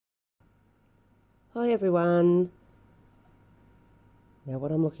Hi everyone. Now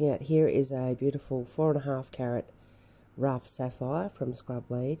what I'm looking at here is a beautiful 4.5 carat rough sapphire from Scrub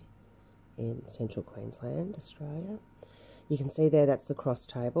Lead in central Queensland, Australia. You can see there that's the cross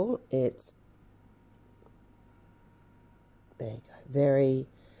table. It's, there you go,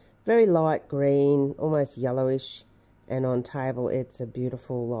 very light green, almost yellowish, and on table it's a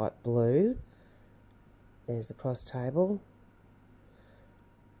beautiful light blue. There's the cross table.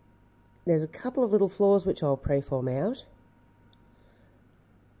 There's a couple of little flaws which I'll preform out.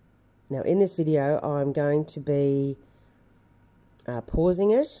 Now in this video I'm going to be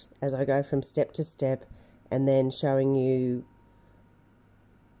pausing it as I go from step to step and then showing you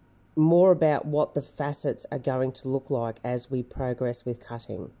more about what the facets are going to look like as we progress with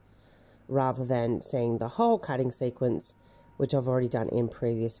cutting, rather than seeing the whole cutting sequence, which I've already done in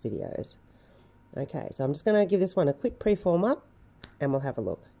previous videos. Okay, so I'm just going to give this one a quick preform up and we'll have a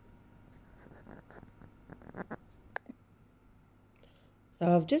look.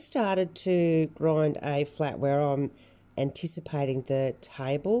 So I've just started to grind a flat where I'm anticipating the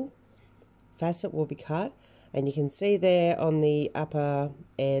table facet will be cut, and you can see there on the upper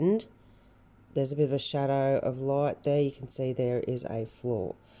end there's a bit of a shadow of light there. You can see there is a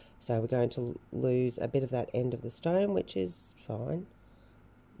flaw, so we're going to lose a bit of that end of the stone, which is fine.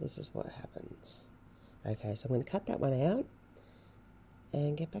 This is what happens. Okay, so I'm going to cut that one out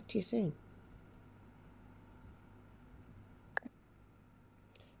and get back to you soon.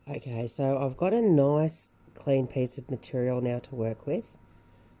 Okay, so I've got a nice clean piece of material now to work with.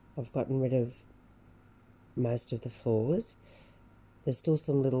 I've gotten rid of most of the flaws. There's still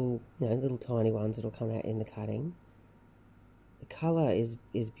some little, little tiny ones that'll come out in the cutting. The colour is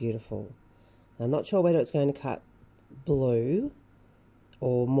beautiful. I'm not sure whether it's going to cut blue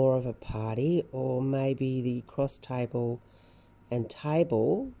or more of a party, or maybe the cross table and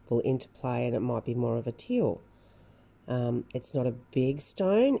table will interplay and it might be more of a teal. It's not a big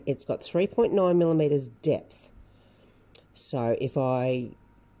stone. It's got 3.9 millimeters depth. So if I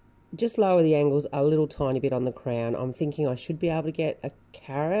just lower the angles a little tiny bit on the crown, I'm thinking I should be able to get a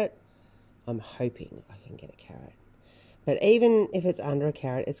carat. I'm hoping I can get a carat. But even if it's under a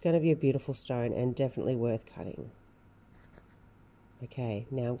carat, it's going to be a beautiful stone and definitely worth cutting. Okay,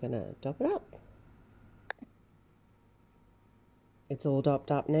 now I'm going to dop it up. It's all dopped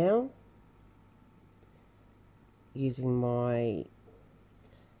up now, using my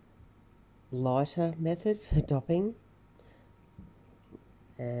lighter method for dopping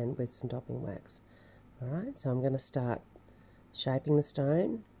and with some dopping wax. Alright, so I'm going to start shaping the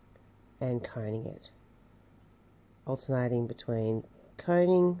stone and coning it, alternating between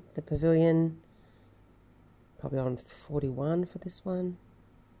coning the pavilion, probably on 41 for this one,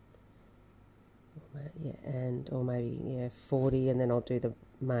 or maybe 40, and then I'll do the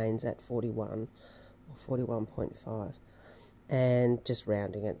mains at 41 or 41.5, and just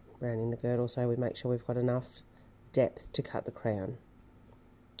rounding the girdle so we make sure we've got enough depth to cut the crown.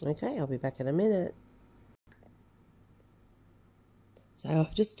 Okay, I'll be back in a minute. So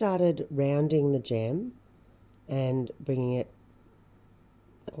I've just started rounding the gem and bringing it,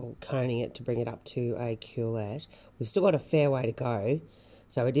 or coning it to bring it up to a culette. We've still got a fair way to go,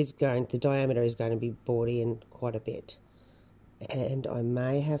 so the diameter is going to be brought in quite a bit, and I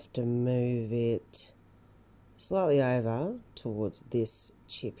may have to move it slightly over towards this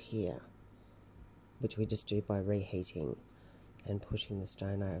chip here, which we just do by reheating and pushing the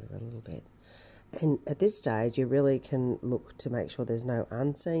stone over a little bit. And at this stage you really can look to make sure there's no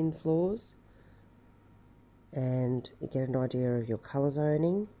unseen flaws and get an idea of your colour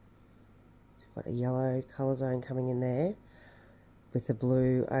zoning. So you've got a yellow colour zone coming in there with the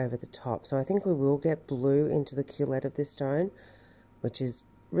blue over the top. So I think we will get blue into the culette of this stone, which is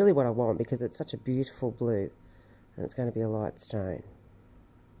really what I want because it's such a beautiful blue and it's going to be a light stone.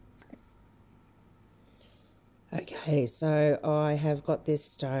 Okay, so I have got this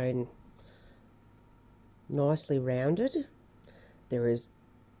stone nicely rounded. There is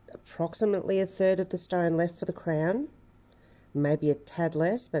approximately a third of the stone left for the crown, maybe a tad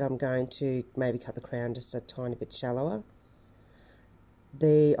less, but I'm going to maybe cut the crown just a tiny bit shallower.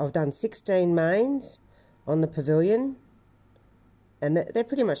 I've done 16 mains on the pavilion, and they're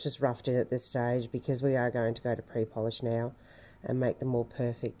pretty much just roughed in at this stage because we are going to go to pre-polish now and make them more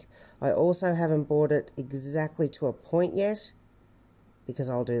perfect. I also haven't brought it exactly to a point yet because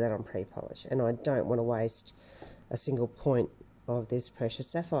I'll do that on pre-polish, and I don't want to waste a single point of this precious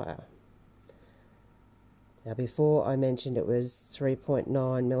sapphire. Now before I mentioned it was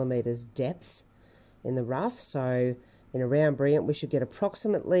 3.9 millimeters depth in the rough, so in a round brilliant we should get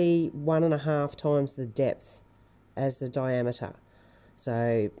approximately 1.5 times the depth as the diameter.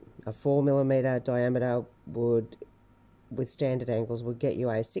 So a 4mm diameter would, with standard angles, would get you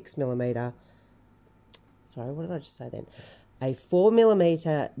a 6mm. Sorry, what did I just say then? A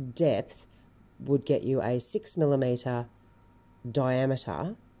 4mm depth would get you a 6mm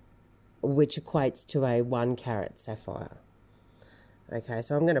diameter, which equates to a 1 carat sapphire. Okay,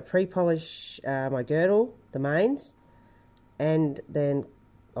 so I'm going to pre-polish my girdle, the mains, and then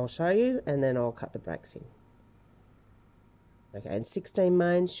I'll show you, and then I'll cut the breaks in. Okay, and 16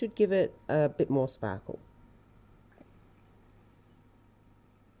 mains should give it a bit more sparkle.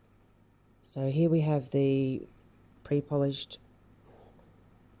 So here we have the pre-polished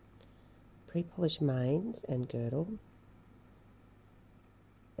mains and girdle.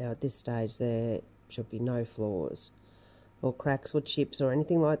 Now at this stage there should be no flaws or cracks or chips or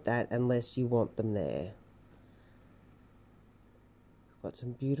anything like that unless you want them there. Got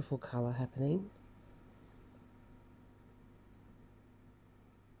some beautiful colour happening.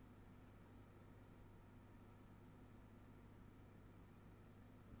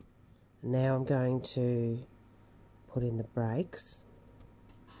 Now I'm going to put in the breaks.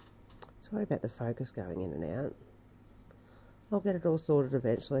 Sorry about the focus going in and out. I'll get it all sorted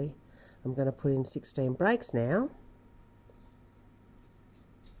eventually. I'm going to put in 16 breaks now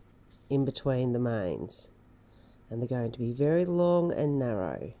in between the mains, and they're going to be very long and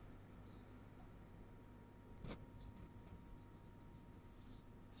narrow.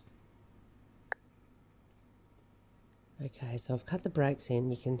 Okay, so I've cut the breaks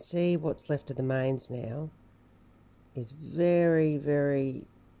in. You can see what's left of the mains now is very, very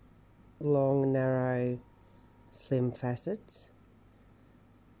long, narrow, slim facets.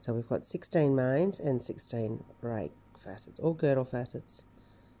 So we've got 16 mains and 16 break facets, or girdle facets,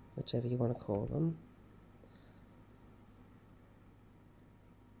 whichever you want to call them.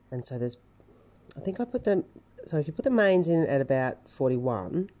 And so there's, I think I put them, so if you put the mains in at about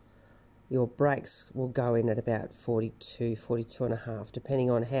 41, your breaks will go in at about 42, 42 and a half,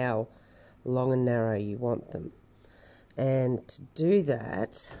 depending on how long and narrow you want them. And to do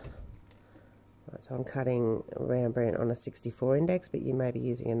that, right, so I'm cutting round brand on a 64 index, but you may be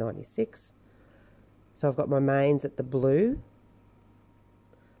using a 96. So I've got my mains at the blue,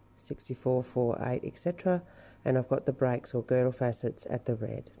 64, 4, 8, etc. And I've got the breaks or girdle facets at the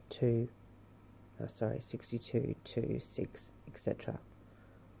red, 62, 2, 6, etc.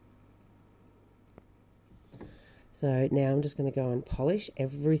 So now I'm just going to go and polish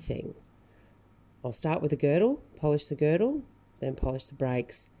everything. I'll start with the girdle, polish the girdle, then polish the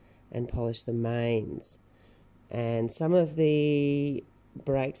breaks and polish the mains. And some of the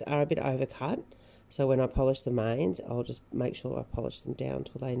breaks are a bit overcut, so when I polish the mains, I'll just make sure I polish them down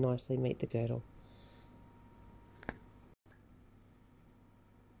till they nicely meet the girdle.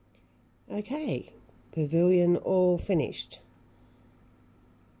 Okay, pavilion all finished.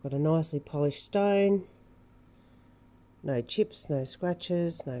 Got a nicely polished stone. No chips, no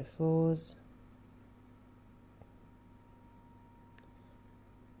scratches, no flaws.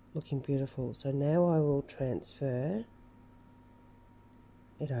 Looking beautiful. So now I will transfer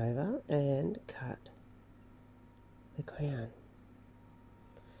it over and cut the crown.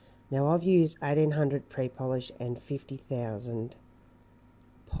 Now I've used 1800 pre-polish and 50,000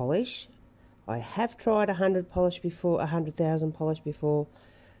 polish. I have tried 100,000 polish before.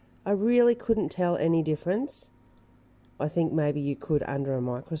 I really couldn't tell any difference. I think maybe you could under a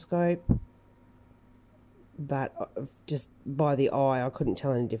microscope, but just by the eye I couldn't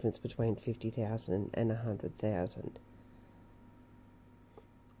tell any difference between 50,000 and 100,000.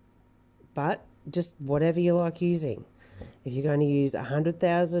 But just whatever you like using. If you're going to use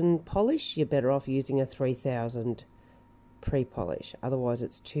 100,000 polish, you're better off using a 3,000 pre-polish. Otherwise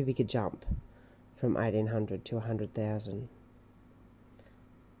it's too big a jump from 1800 to 100,000.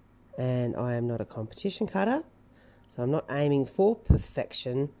 And I am not a competition cutter, so I'm not aiming for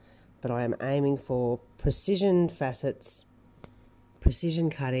perfection, but I am aiming for precision facets, precision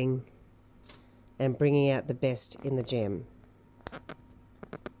cutting, and bringing out the best in the gem.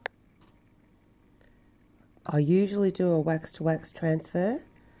 I usually do a wax to wax transfer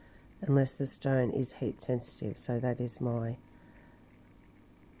unless the stone is heat sensitive, so that is my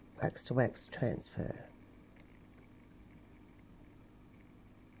wax to wax transfer.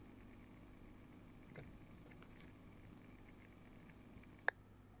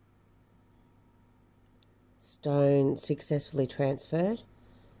 Stone successfully transferred.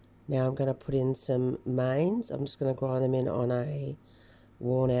 Now I'm going to put in some mains. I'm just going to grind them in on a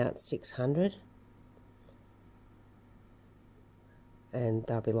worn out 600, and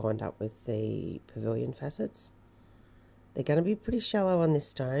they'll be lined up with the pavilion facets. They're going to be pretty shallow on this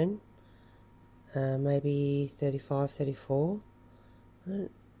stone, maybe 35, 34,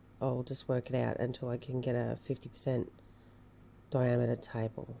 I'll just work it out until I can get a 50% diameter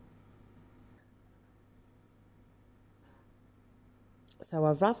table. So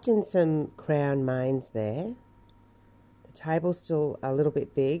I've roughed in some crown mains there. The table's still a little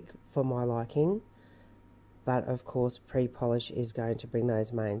bit big for my liking, but of course pre-polish is going to bring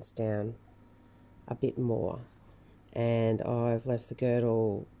those mains down a bit more. And I've left the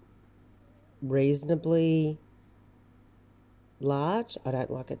girdle reasonably large. I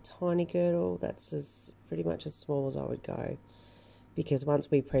don't like a tiny girdle. That's pretty much as small as I would go, because once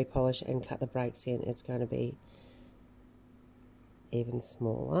we pre-polish and cut the breaks in, it's going to be even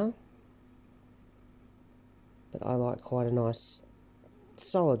smaller. But I like quite a nice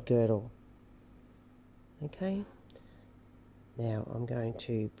solid girdle. Okay, now I'm going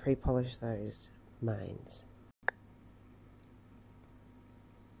to pre-polish those mains.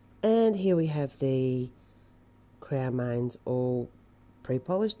 And here we have the crown mains all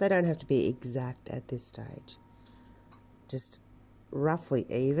pre-polished. They don't have to be exact at this stage, just roughly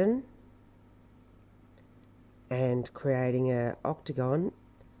even, and creating an octagon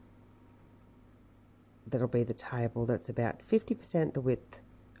that'll be the table that's about 50% the width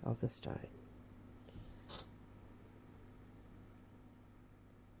of the stone.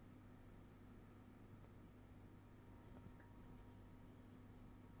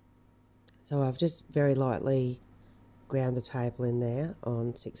 So I've just very lightly ground the table in there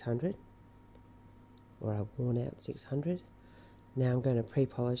on 600, or I've worn out 600. Now I'm going to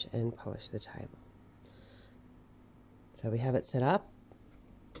pre-polish and polish the table. So we have it set up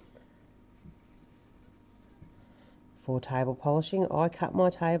for table polishing. I cut my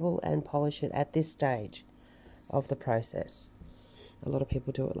table and polish it at this stage of the process. A lot of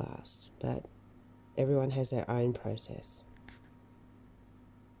people do it last, but everyone has their own process.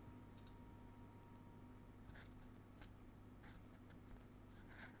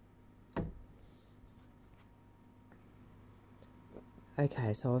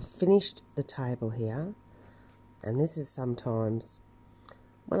 Okay, so I've finished the table here, and this is sometimes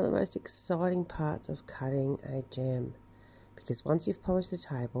one of the most exciting parts of cutting a gem, because once you've polished the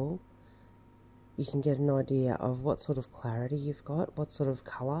table, you can get an idea of what sort of clarity you've got, what sort of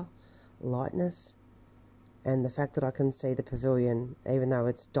colour, lightness, and the fact that I can see the pavilion, even though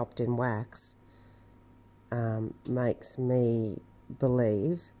it's dopped in wax, makes me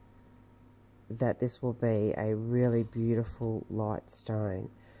believe that this will be a really beautiful light stone.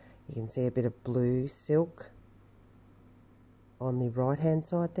 You can see a bit of blue silk on the right hand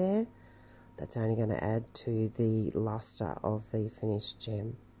side there. That's only going to add to the luster of the finished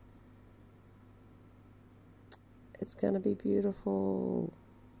gem. It's going to be beautiful.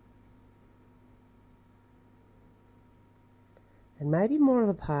 And maybe more of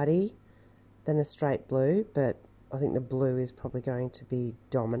a party than a straight blue, but I think the blue is probably going to be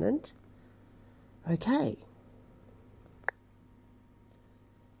dominant. Okay,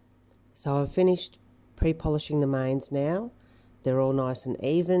 so I've finished pre-polishing the mains now. They're all nice and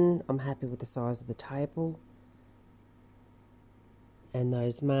even. I'm happy with the size of the table. And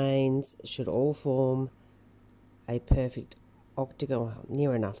those mains should all form a perfect octagon, well,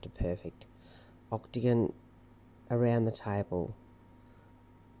 near enough to perfect octagon around the table.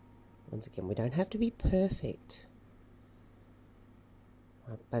 Once again, we don't have to be perfect,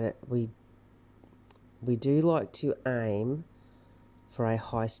 but we do like to aim for a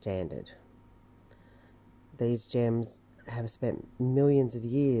high standard. These gems have spent millions of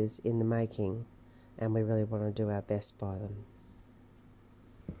years in the making, and we really want to do our best by them.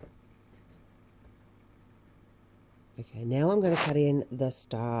 Okay, now I'm going to cut in the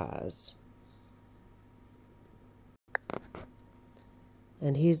stars.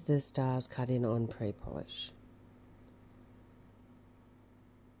 And here's the stars cut in on pre-polish.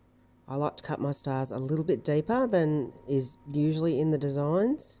 I like to cut my stars a little bit deeper than is usually in the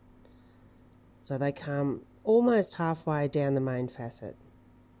designs, so they come almost halfway down the main facet.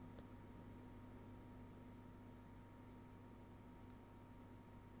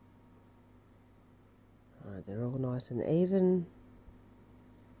 Right, they're all nice and even.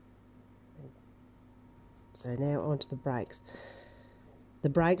 So now onto the breaks. The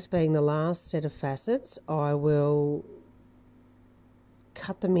breaks being the last set of facets, I will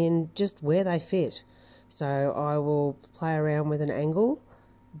cut them in just where they fit. So I will play around with an angle,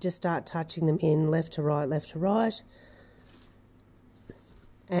 just start touching them in left to right,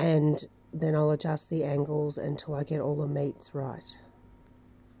 and then I'll adjust the angles until I get all the meets right.